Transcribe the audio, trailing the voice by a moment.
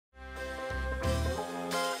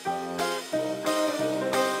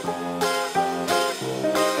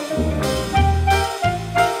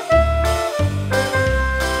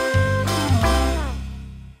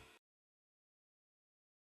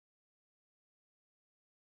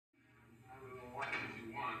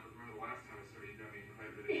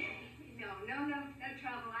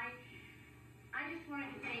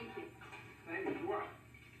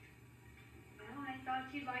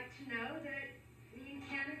thought you'd like to know that me and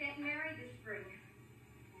Ken are getting married this spring.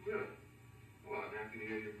 Really? Well, I'm happy to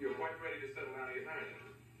hear you're quite ready to settle down and get married.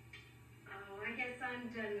 Oh, I guess I'm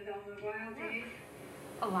done with all the wild days.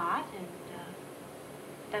 A lot, and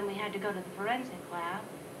then we had to go to the forensic lab,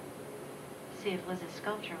 see if Liz's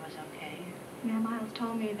sculpture was okay. Yeah, Miles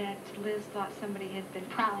told me that Liz thought somebody had been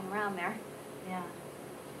prowling around there. Yeah,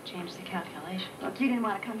 changed the calculation. Look, you didn't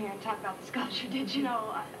want to come here and talk about the sculpture, did you?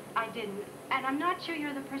 No, I didn't. And I'm not sure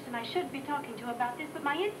you're the person I should be talking to about this, but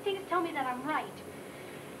my instincts tell me that I'm right.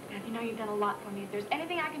 Beth, you know you've done a lot for me. If there's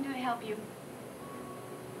anything I can do to help you.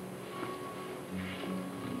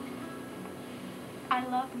 I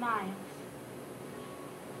love Miles.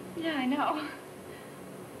 Yeah, I know.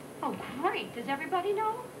 Oh, great. Does everybody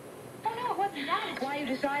know? Oh, no, it wasn't that. That's why you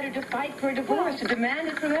decided to fight for a divorce, to demand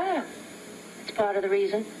it from them. It's part of the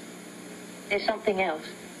reason. There's something else.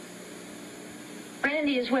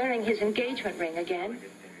 Randy is wearing his engagement ring again.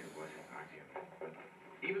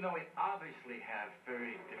 Even though we obviously have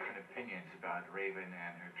very different opinions about Raven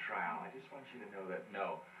and her trial, I just want you to know that,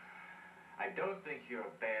 no, I don't think you're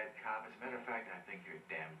a bad cop. As a matter of fact, I think you're a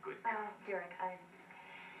damn good cop. Derek,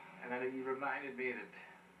 And you reminded me that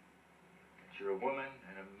you're a woman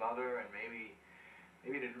and a mother, and maybe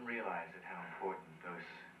you didn't realize that how important those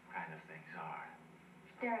kind of things are.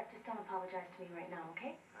 Derek, just don't apologize to me right now,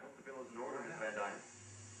 okay? I hope the bill is in order, Miss Van Dyne.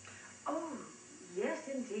 Oh, yes,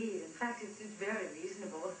 indeed. In fact, it's very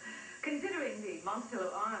reasonable. Considering the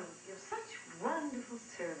Monticello Arms give such wonderful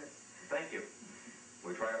service. Thank you.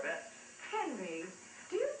 We'll try our best. Henry,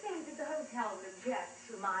 do you think that the hotel would object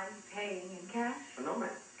to my paying in cash? Oh, no, ma'am.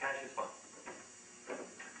 Cash is fine.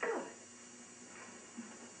 Good.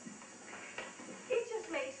 It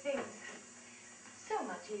just makes things so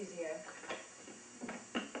much easier.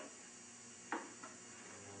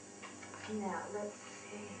 Now, let's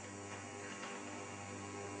see.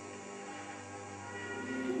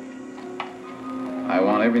 I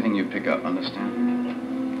want everything you pick up, understand?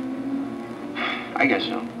 I guess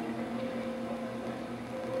so.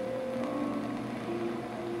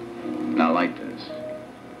 Now, like this.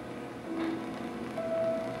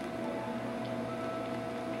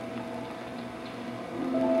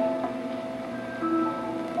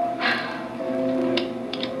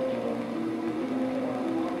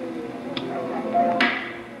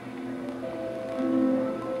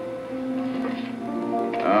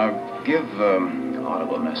 Give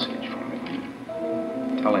Audible a message for me.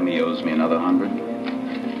 Tell him he owes me another 100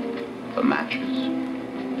 for matches.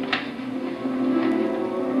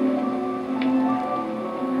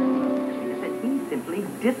 He simply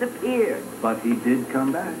disappeared. But he did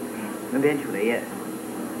come back. Eventually, yes.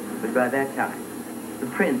 But by that time, the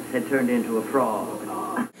prince had turned into a frog.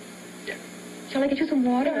 Shall I get you some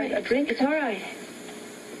water? A drink? It's all right.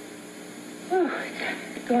 Oh,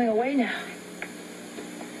 it's going away now.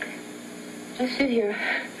 Just sit here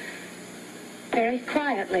very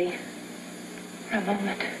quietly for a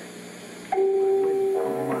moment.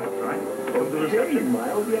 Miles, right? The reception,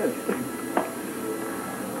 Miles, yes.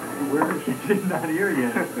 Where is she? She's not here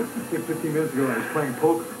yet. 15 minutes ago, I was playing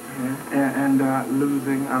poker. Yeah. And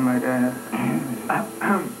losing, I might add.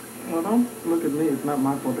 Well, don't look at me. It's not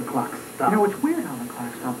my fault the clock stopped. You know, it's weird how the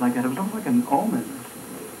clock stopped like that. It was almost like an omen.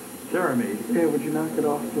 Jeremy. Yeah, would you knock it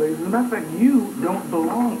off, please? As a matter of fact, you don't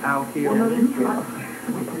belong out here. Well, no, you try.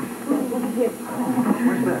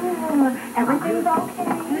 Where's that? Everything's okay?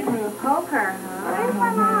 Poker, huh? Where's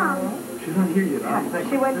my mom? She's not here yet.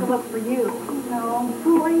 She went to look for you. No.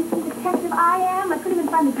 Who are you, the detective I am? I couldn't even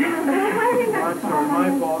find the key. I'm sorry, my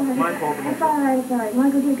fault. My fault. It's all right, it's all right. You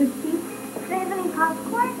want to go get a good seat? Do they have any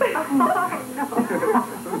popcorn? Oh, no.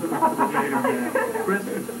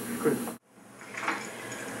 Chris.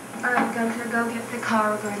 All right, Gunther, go get the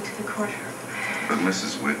car. We're going to the courtroom. But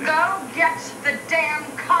Mrs. Whitney... Go get the damn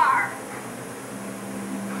car!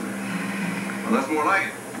 Well, that's more like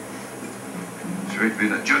it. Sure hate to be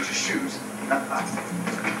in that judge's shoes.